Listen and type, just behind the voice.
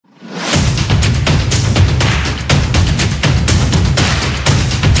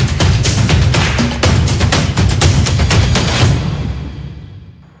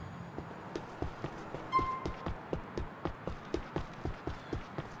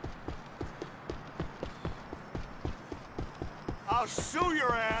I'll sue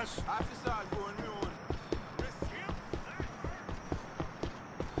your ass!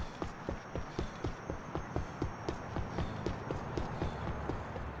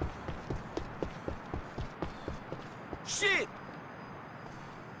 Shit!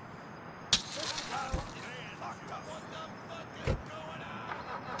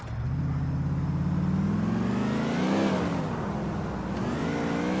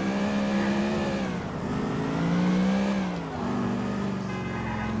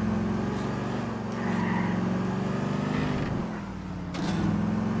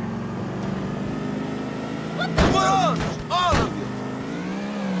 All of you!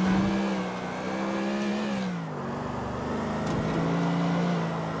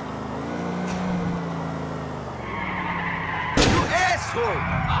 You asshole!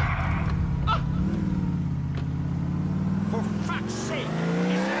 For fuck's sake!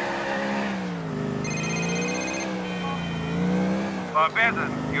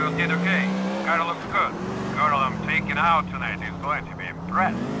 Benson, you did okay. Car looks good. Girl I'm taking out tonight is going to be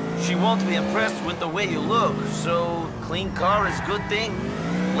impressed. She won't be impressed with the way you look, so clean car is good thing.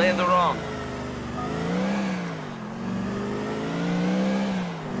 Later on.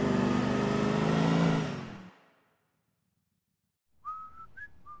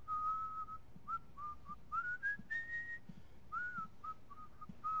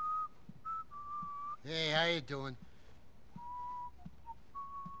 Hey, how you doing?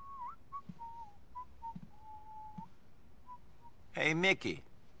 Hey, Mickey.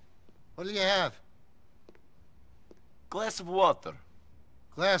 What do you have? Glass of water.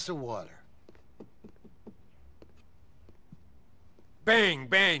 Glass of water. Bang,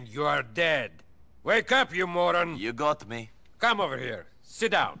 bang, you are dead. Wake up, you moron. You got me. Come over here.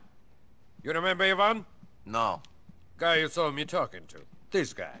 Sit down. You remember Ivan? No. Guy you saw me talking to.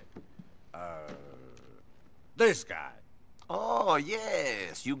 This guy. This guy. Oh,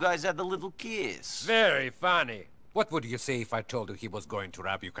 yes. You guys had a little kiss. Very funny. What would you say if I told you he was going to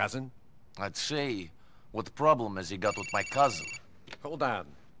rob your cousin? I'd say, what problem has he got with my cousin? Hold on.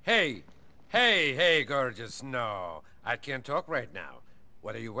 Hey! Hey, gorgeous. No, I can't talk right now.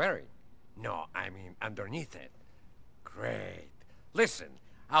 What are you wearing? No, I mean underneath it. Great. Listen,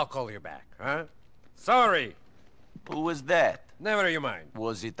 I'll call you back, huh? Sorry. Who was that? Never you mind.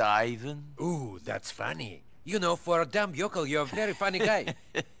 Was it Ivan? Ooh, that's funny. You know, for a dumb yokel, you're a very funny guy.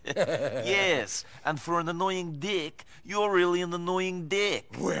 Yes, and for an annoying dick, you're really an annoying dick.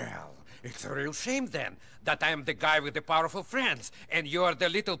 Well, it's a real shame then, that I am the guy with the powerful friends, and you're the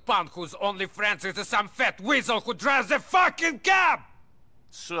little punk whose only friends is some fat weasel who drives a fucking cab!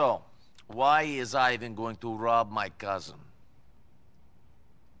 So, why is Ivan going to rob my cousin?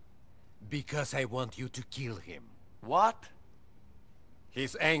 Because I want you to kill him. What?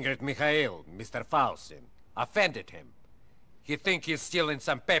 He's angry at Mikhail, Mr. Faustin. Offended him. He think he's stealing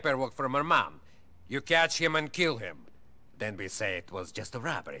some paperwork from her mom. You catch him and kill him. Then we say it was just a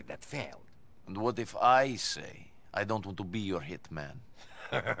robbery that failed. And what if I say, I don't want to be your hitman?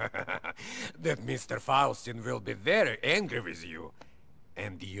 That Mr. Faustin will be very angry with you.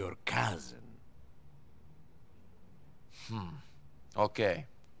 And your cousin. Okay.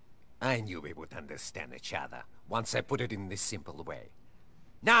 I knew we would understand each other, once I put it in this simple way.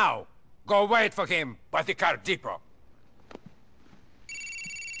 Now, go wait for him by the car depot.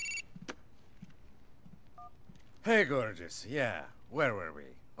 Hey, gorgeous. Yeah, where were we?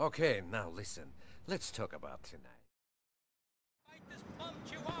 Okay, now listen. Let's talk about tonight. Fight this bum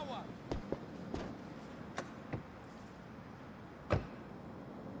chihuahua!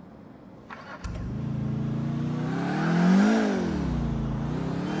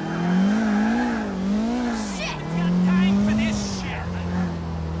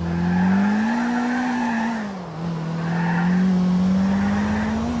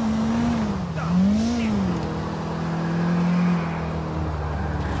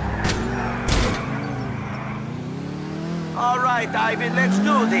 All right, Ivan, let's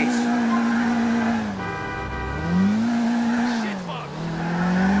do this.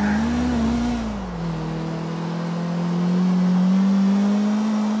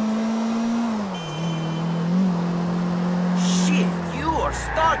 Shit, you are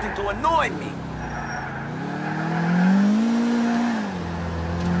starting to annoy me.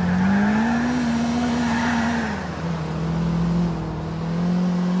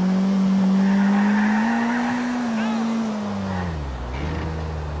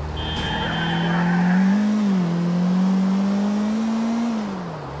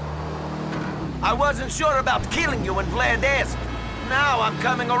 I wasn't sure about killing you when Vlad asked. Now I'm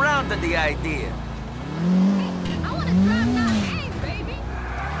coming around to the idea. Hey, I want to drive, not aim, baby.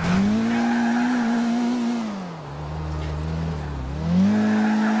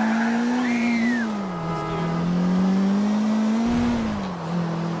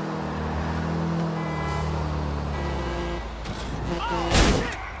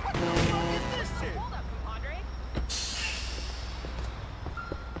 What the fuck is this shit? Hold up, compadre.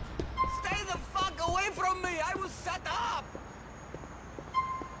 Stay the fuck away from me! I was set up!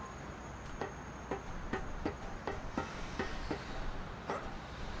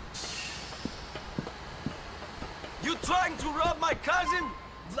 You trying to rob my cousin?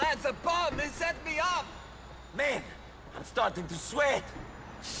 That's a bomb! They set me up! Man, I'm starting to sweat.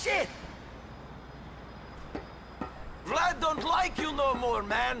 Shit! Vlad don't like you no more,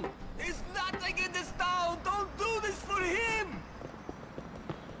 man. There's nothing in this town! Don't do this for him!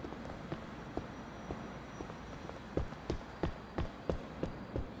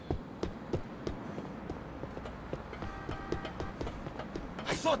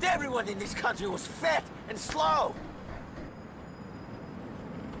 I thought everyone in this country was fat and slow.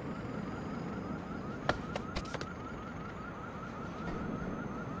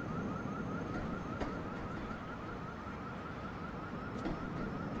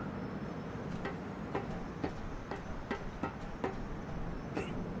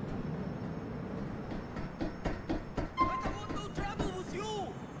 I don't want no trouble with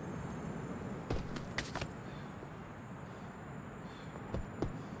you!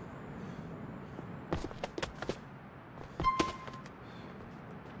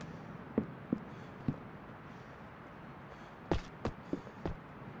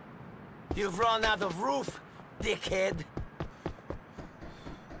 You've run out of roof, dickhead.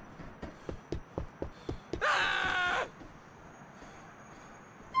 Ah!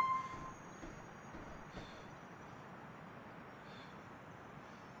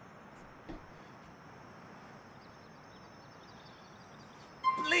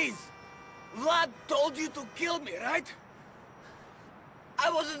 Please! Vlad told you to kill me, right?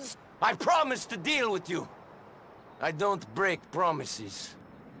 I wasn't... I promised to deal with you. I don't break promises.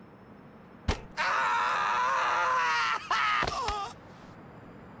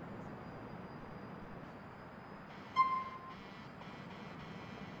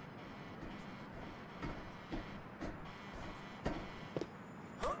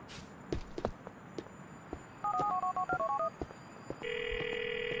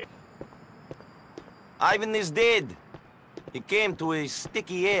 Ivan is dead. He came to a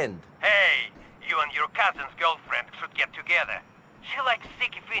sticky end. Hey, you and your cousin's girlfriend should get together. She likes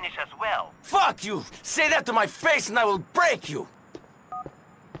sticky finish as well. Fuck you! Say that to my face and I will break you!